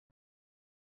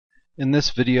In this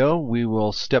video, we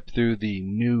will step through the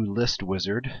new list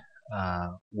wizard.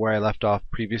 Where I left off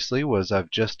previously was I've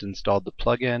just installed the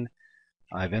plugin,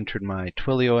 I've entered my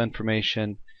Twilio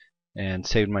information and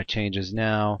saved my changes.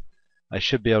 Now I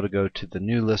should be able to go to the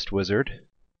new list wizard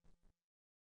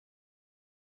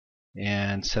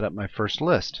and set up my first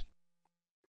list.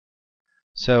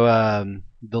 So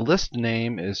the list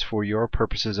name is for your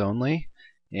purposes only,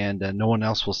 and no one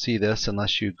else will see this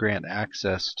unless you grant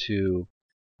access to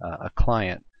a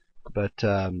client. But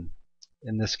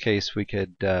in this case, we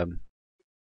could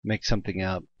make something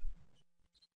up.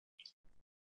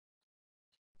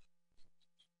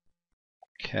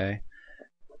 Okay,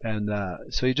 and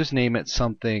so you just name it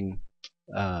something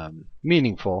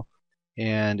meaningful.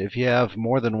 And if you have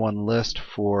more than one list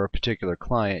for a particular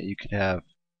client, you could have,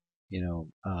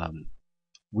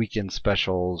 weekend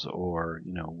specials, or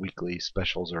weekly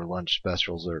specials, or lunch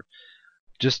specials, or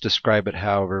just describe it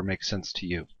however makes sense to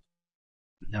you.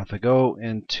 Now if I go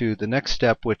into the next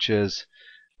step, which is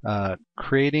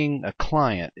creating a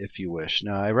client, if you wish.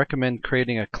 Now I recommend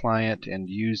creating a client and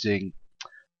using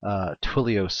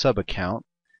Twilio sub account,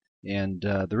 and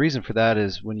the reason for that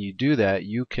is when you do that,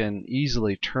 you can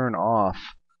easily turn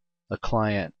off a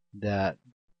client that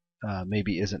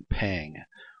maybe isn't paying,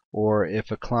 or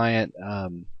if a client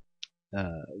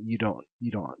you don't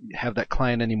have that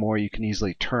client anymore, you can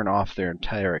easily turn off their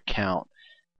entire account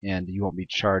and you won't be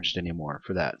charged anymore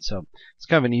for that. So it's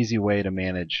kind of an easy way to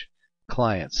manage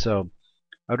clients. So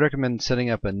I would recommend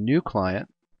setting up a new client.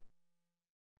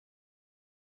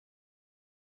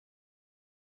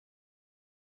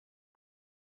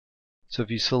 So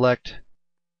if you select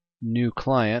new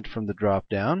client from the drop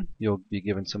down, you'll be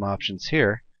given some options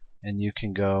here, and you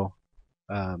can go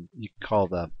you can call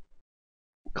the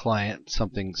client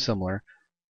something similar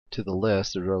to the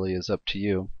list. It really is up to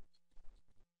you.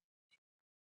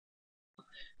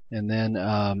 And then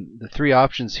the three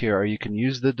options here are you can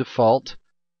use the default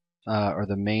or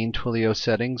the main Twilio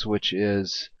settings, which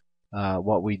is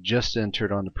what we just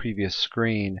entered on the previous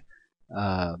screen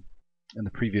in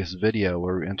the previous video,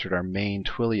 where we entered our main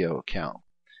Twilio account.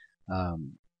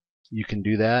 You can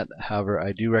do that. However,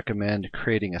 I do recommend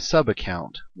creating a sub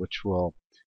account, which will,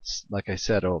 like I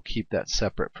said, it will keep that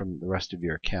separate from the rest of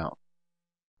your account.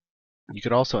 You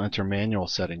could also enter manual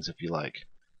settings if you like.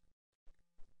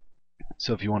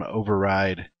 So if you want to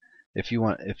override, if you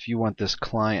want this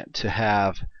client to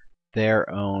have their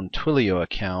own Twilio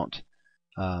account,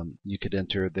 you could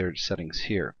enter their settings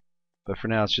here. But for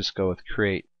now, let's just go with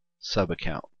create sub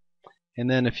account. And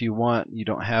then if you want, you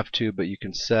don't have to, but you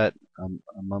can set a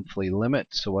monthly limit.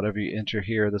 So whatever you enter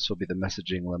here, this will be the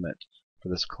messaging limit for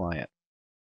this client.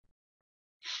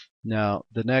 Now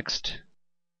the next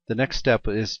step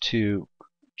is to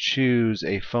choose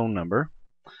a phone number.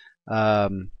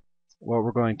 What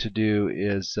we're going to do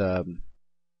is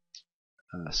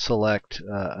select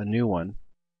a new one.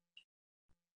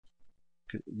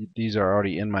 These are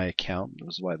already in my account,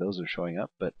 this is why those are showing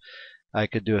up, but I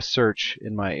could do a search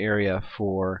in my area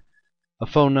for a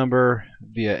phone number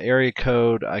via area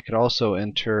code. I could also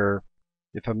enter,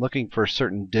 if I'm looking for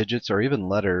certain digits or even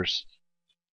letters,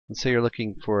 let's say you're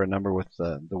looking for a number with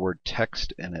the word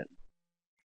text in it.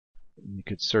 You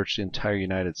could search the entire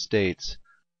United States,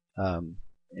 and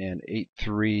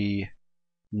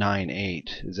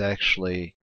 8398 is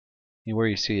actually, where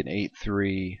you see an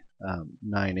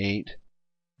 8398,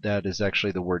 that is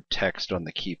actually the word text on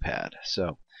the keypad.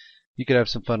 So you could have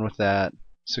some fun with that.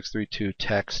 632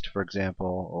 text, for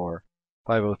example, or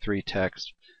 503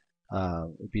 text.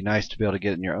 It'd be nice to be able to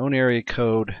get in your own area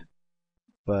code,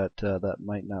 but that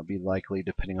might not be likely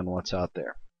depending on what's out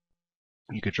there.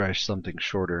 You could try something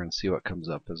shorter and see what comes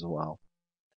up as well.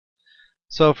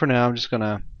 So for now, I'm just going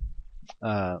to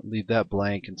leave that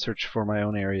blank and search for my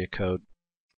own area code,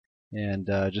 and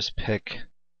just pick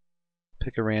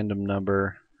a random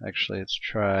number. Actually, let's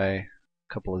try a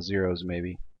couple of zeros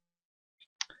maybe.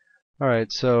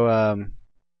 Alright, so I'm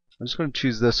just going to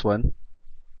choose this one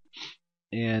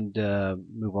and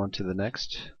move on to the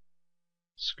next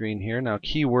screen here. Now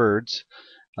keywords,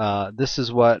 this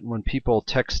is what, when people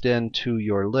text into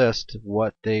your list,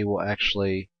 what they will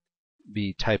actually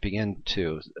be typing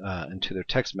into their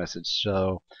text message.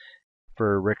 So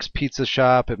for Rick's Pizza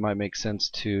Shop, it might make sense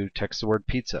to text the word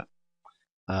pizza.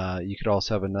 You could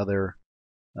also have another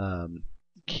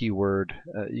keyword.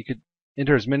 You could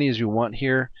enter as many as you want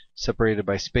here, separated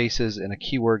by spaces, and a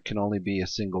keyword can only be a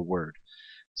single word.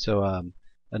 So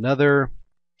another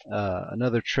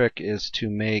trick is to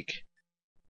make,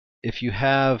 if you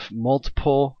have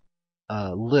multiple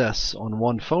lists on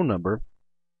one phone number,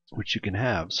 which you can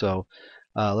have. So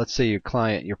let's say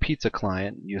your pizza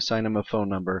client, you assign them a phone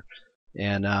number,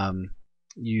 and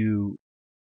you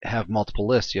have multiple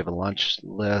lists. You have a lunch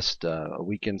list, a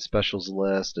weekend specials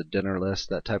list, a dinner list,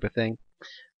 that type of thing.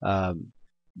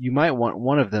 You might want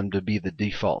one of them to be the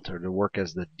default, or to work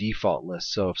as the default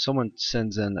list. So if someone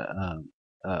sends in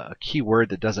a keyword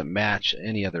that doesn't match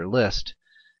any other list,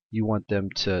 you want them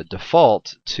to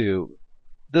default to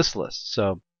this list.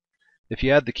 So if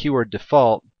you add the keyword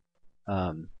default,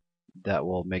 that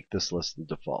will make this list the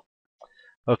default.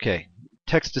 Okay,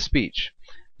 text to speech.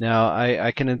 Now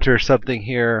I can enter something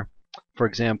here, for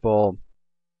example,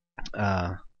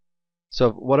 so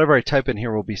whatever I type in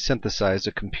here will be synthesized,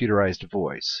 a computerized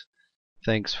voice.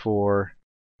 Thanks for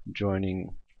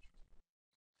joining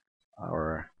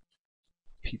our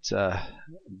Pizza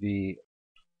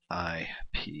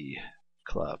VIP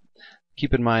Club.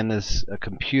 Keep in mind this a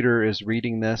computer is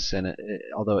reading this, and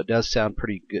although it does sound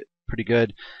pretty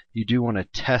good, you do want to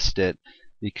test it,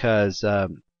 because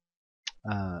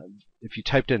if you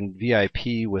typed in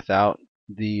VIP without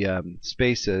the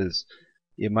spaces,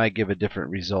 it might give a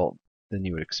different result than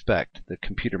you would expect. The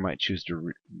computer might choose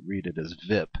to read it as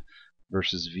VIP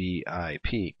versus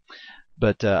VIP.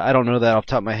 But I don't know that off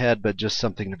the top of my head, but just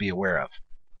something to be aware of.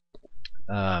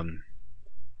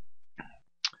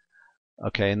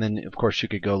 Okay, and then of course you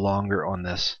could go longer on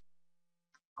this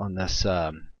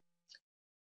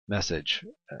message.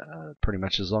 Pretty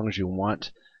much as long as you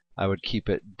want. I would keep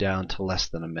it down to less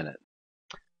than a minute.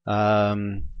 Now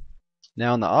in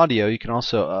the audio, you can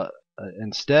also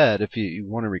instead, if you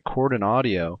want to record an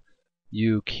audio,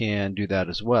 you can do that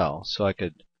as well. So I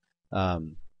could,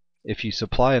 if you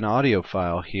supply an audio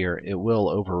file here, it will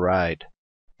override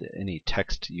any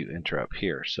text you enter up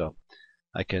here. So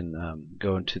I can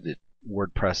go into the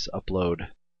WordPress upload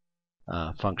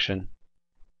function,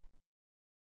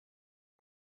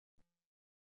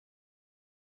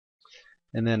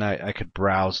 and then I could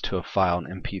browse to a file,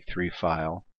 an MP3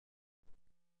 file.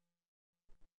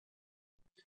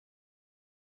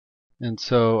 And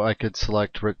so I could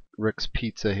select Rick's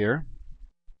Pizza here,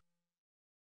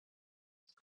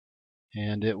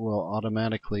 and it will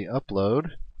automatically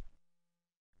upload.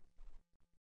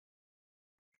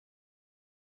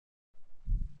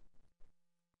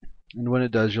 And when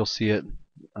it does, you'll see it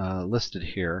listed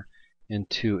here. And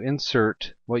to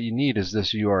insert, what you need is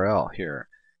this URL here.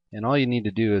 And all you need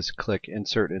to do is click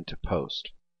Insert into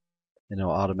Post, and it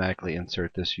will automatically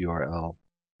insert this URL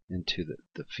into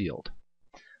the field.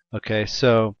 Okay,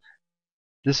 so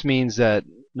this means that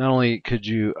not only could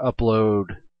you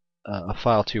upload a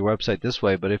file to your website this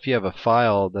way, but if you have a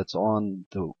file that's on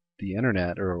the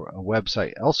internet or a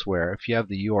website elsewhere, if you have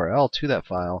the URL to that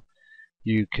file,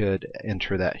 you could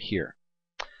enter that here.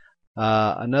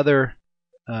 Another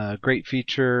great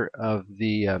feature of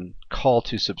the call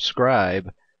to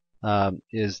subscribe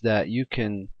is that you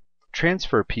can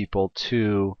transfer people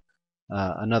to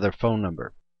another phone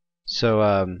number.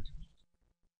 So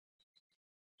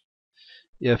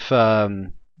if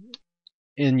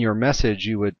in your message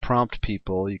you would prompt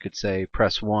people, you could say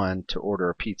press 1 to order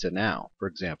a pizza now, for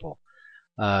example.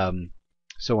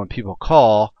 So when people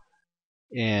call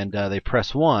and they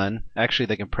press 1, actually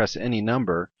they can press any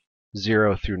number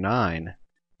 0 through 9,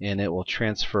 and it will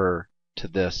transfer to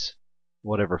this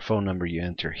whatever phone number you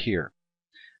enter here,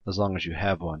 as long as you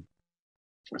have one.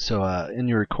 So in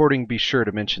your recording, be sure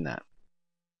to mention that.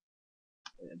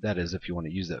 That is, if you want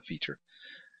to use that feature.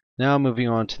 Now moving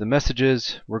on to the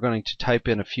messages, we're going to type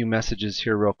in a few messages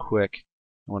here real quick.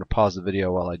 I want to pause the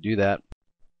video while I do that.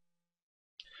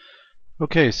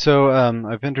 Okay, so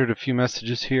I've entered a few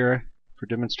messages here for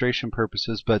demonstration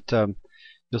purposes, but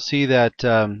you'll see that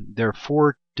there are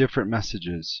 4 different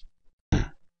messages.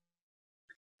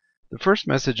 The first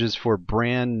message is for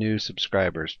brand new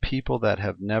subscribers, people that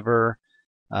have never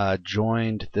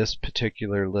joined this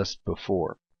particular list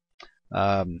before.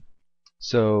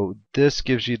 So this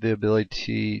gives you the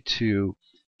ability to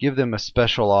give them a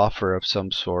special offer of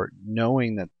some sort,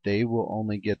 knowing that they will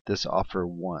only get this offer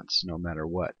once, no matter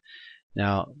what.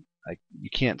 Now, you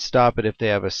can't stop it if they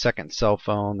have a second cell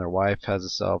phone, their wife has a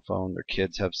cell phone, their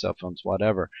kids have cell phones,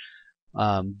 whatever.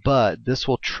 But this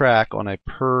will track on a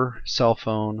per cell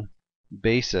phone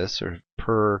basis, or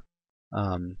per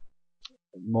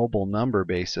mobile number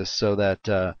basis, so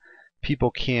that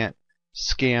people can't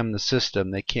scam the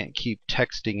system. They can't keep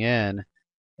texting in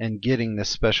and getting this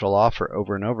special offer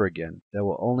over and over again. They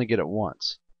will only get it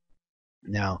once.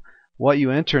 Now, what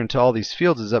you enter into all these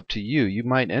fields is up to you. You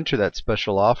might enter that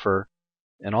special offer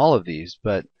in all of these,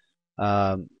 but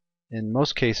in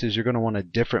most cases you're going to want a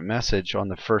different message on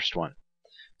the first one.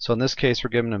 So in this case, we're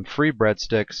giving them free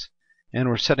breadsticks, and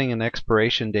we're setting an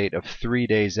expiration date of 3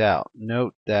 days out.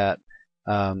 Note that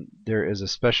there is a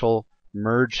special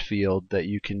merge field that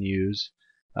you can use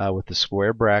with the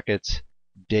square brackets,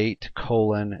 date,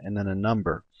 colon, and then a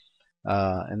number.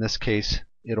 In this case,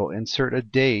 it'll insert a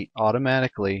date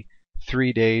automatically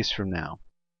 3 days from now.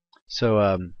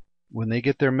 So when they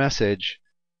get their message,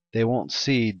 they won't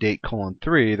see date colon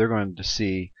 3. They're going to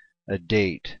see a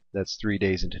date that's 3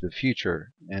 days into the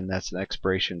future, and that's an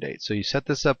expiration date. So you set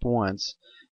this up once,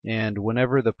 and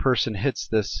whenever the person hits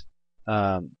this,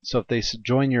 so if they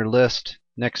join your list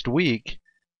next week,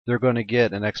 they're going to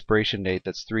get an expiration date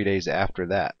that's 3 days after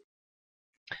that.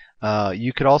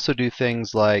 You could also do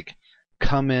things like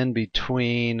come in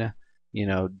between,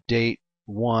 date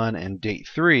 1 and date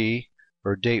 3,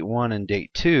 or date 1 and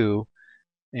date 2,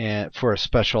 and for a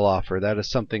special offer. That is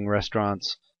something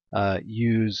restaurants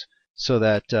use so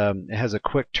that it has a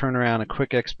quick turnaround, a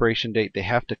quick expiration date. They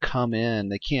have to come in.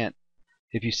 They can't,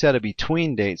 if you set a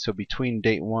between date, so between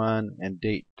date 1 and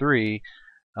date 3,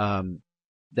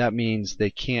 that means they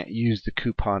can't use the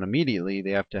coupon immediately.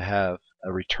 They have to have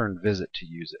a return visit to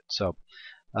use it. So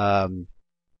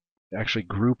actually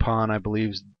Groupon, I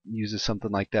believe, uses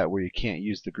something like that where you can't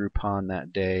use the Groupon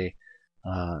that day.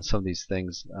 Some of these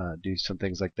things do some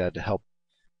things like that to help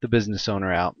the business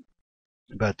owner out.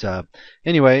 But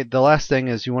anyway, the last thing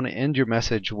is you want to end your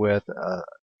message with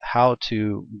how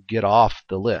to get off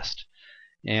the list.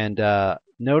 And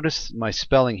notice my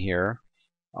spelling here,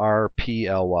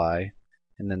 RPLY,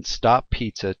 and then stop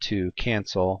pizza to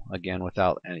cancel, again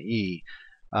without an E.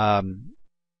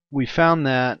 We found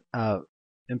that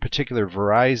in particular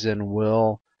Verizon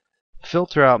will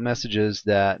filter out messages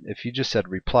that if you just said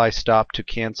reply stop to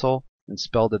cancel and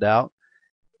spelled it out,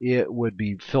 it would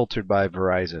be filtered by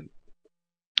Verizon.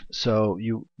 So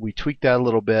we tweaked that a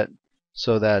little bit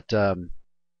so that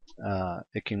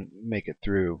it can make it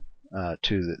through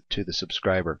to the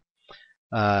subscriber.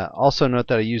 Also note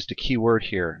that I used a keyword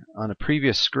here. On a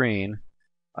previous screen,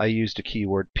 I used a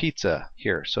keyword pizza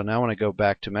here. So now when I go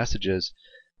back to messages,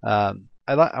 I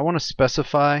want to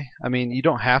specify. I mean, you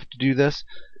don't have to do this.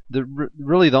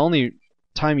 Really, the only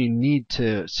time you need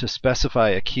to specify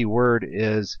a keyword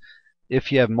is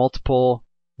if you have multiple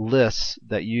lists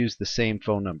that use the same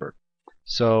phone number.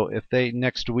 So if they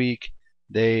next week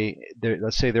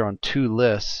let's say they're on 2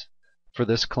 lists for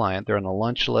this client, they're on a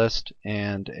lunch list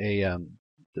and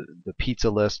the pizza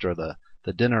list or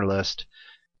the dinner list,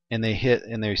 and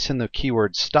they send the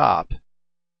keyword stop.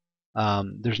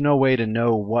 There's no way to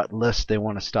know what list they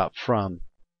want to stop from,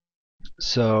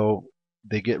 so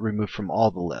they get removed from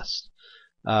all the lists.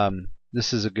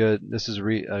 This is a good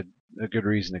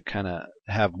reason to kind of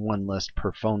have one list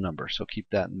per phone number, so keep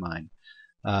that in mind.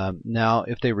 Now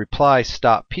if they reply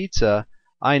stop pizza,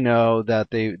 I know that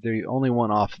they only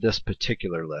want off this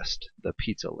particular list, the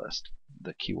pizza list,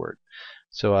 the keyword.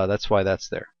 So that's why that's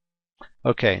there.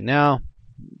 Okay, now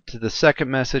to the second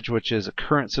message, which is a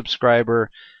current subscriber.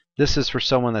 This is for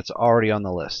someone that's already on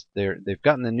the list. They've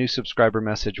gotten the new subscriber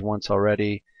message once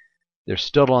already. They're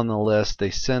still on the list. They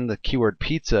send the keyword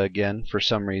pizza again for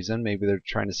some reason. Maybe they're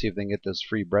trying to see if they can get those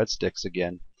free breadsticks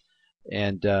again.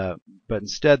 And but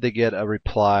instead they get a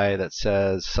reply that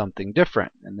says something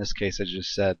different. In this case, I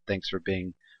just said thanks for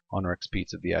being on our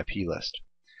Pizza VIP list.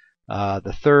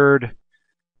 The third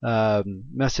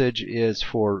message is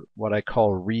for what I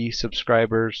call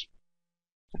re-subscribers,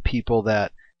 people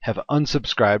that have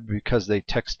unsubscribed because they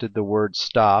texted the word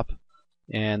stop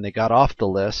and they got off the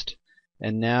list,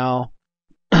 and now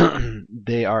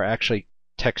they are actually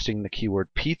texting the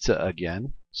keyword pizza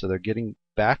again, so they're getting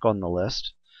back on the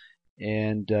list.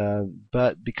 And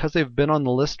but because they've been on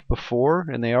the list before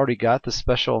and they already got the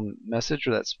special message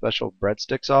or that special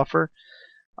breadsticks offer,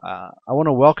 I want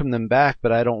to welcome them back,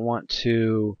 but I don't want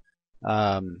to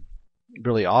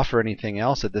really offer anything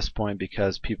else at this point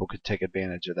because people could take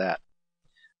advantage of that.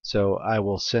 So I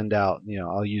will send out,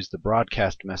 I'll use the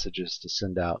broadcast messages to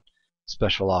send out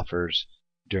special offers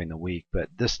during the week, but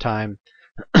this time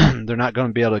they're not going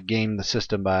to be able to game the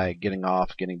system by getting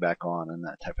off, getting back on, and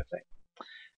that type of thing.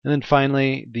 And then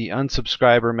finally, the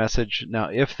unsubscriber message. Now,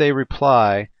 if they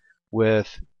reply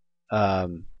with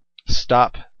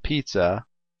stop pizza,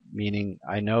 meaning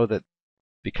I know that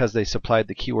because they supplied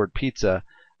the keyword pizza,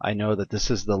 I know that this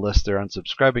is the list they're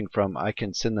unsubscribing from, I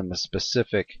can send them a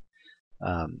specific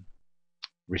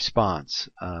response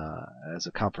as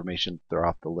a confirmation they're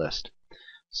off the list.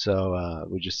 So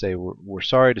we just say, we're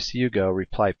sorry to see you go.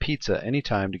 Reply pizza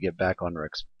anytime to get back on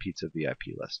Rick's Pizza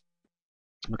VIP list.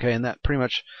 Okay, and that pretty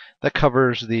much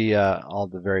covers the all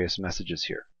the various messages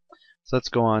here. So let's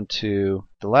go on to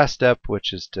the last step,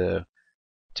 which is to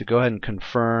to go ahead and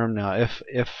confirm. Now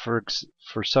if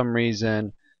for some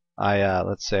reason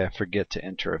let's say I forget to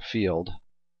enter a field,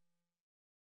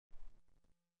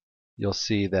 you'll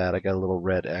see that I got a little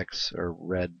red X or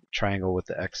red triangle with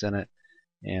the X in it.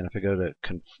 And if I go to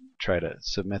try to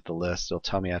submit the list, it'll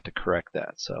tell me I have to correct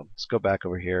that. So let's go back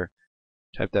over here,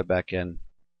 type that back in,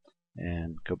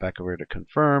 and go back over to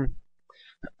confirm,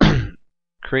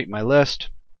 create my list.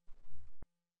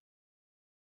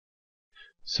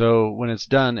 So when it's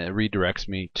done, it redirects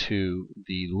me to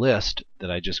the list that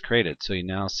I just created. So you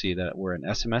now see that we're an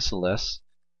SMS list,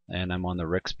 and I'm on the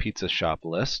Rick's Pizza Shop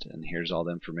list, and here's all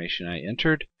the information I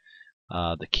entered.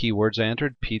 The keywords I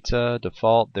entered: pizza,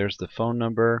 default, there's the phone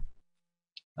number,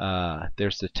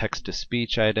 there's the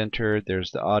text-to-speech I had entered,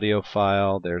 there's the audio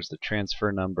file, there's the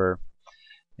transfer number,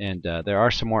 and there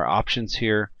are some more options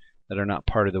here that are not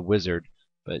part of the wizard,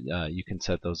 but you can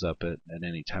set those up at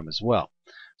any time as well.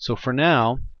 So for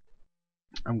now,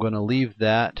 I'm going to leave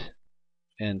that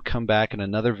and come back in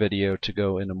another video to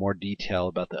go into more detail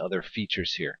about the other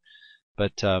features here.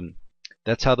 But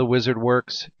that's how the wizard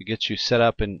works. It gets you set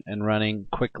up and running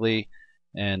quickly,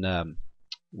 and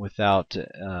without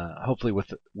hopefully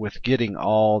with getting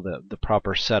all the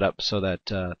proper setup so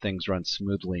that things run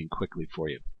smoothly and quickly for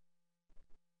you.